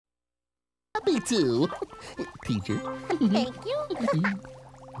Me too. Teacher. Thank you.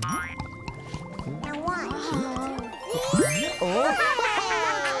 Now one, two, three.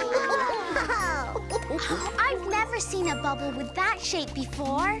 I've never seen a bubble with that shape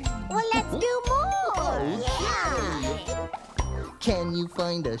before. Well, let's do more. Okay. Can you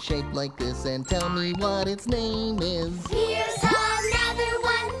find a shape like this and tell me what its name is? Here's another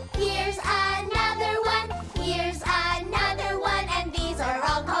one. Here's another one. Here's another one. And these are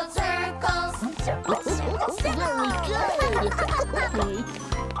all called circles. Very good.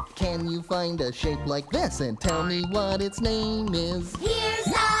 Can you find a shape like this and tell me what its name is? Here's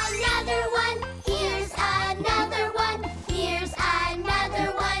another one. Here's another one. Here's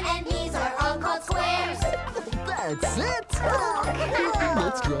another one. And these are all called squares. That's it.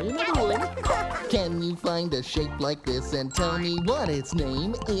 Let's try another one. Can you find a shape like this and tell me what its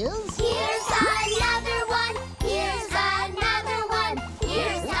name is? Here's another one. Here's another one.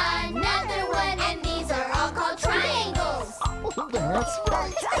 Here's another one. And these are all called triangles. That's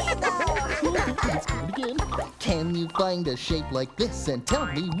right. Let's do it again. Can you find a shape like this and tell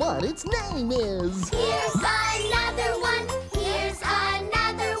me what its name is? Here's another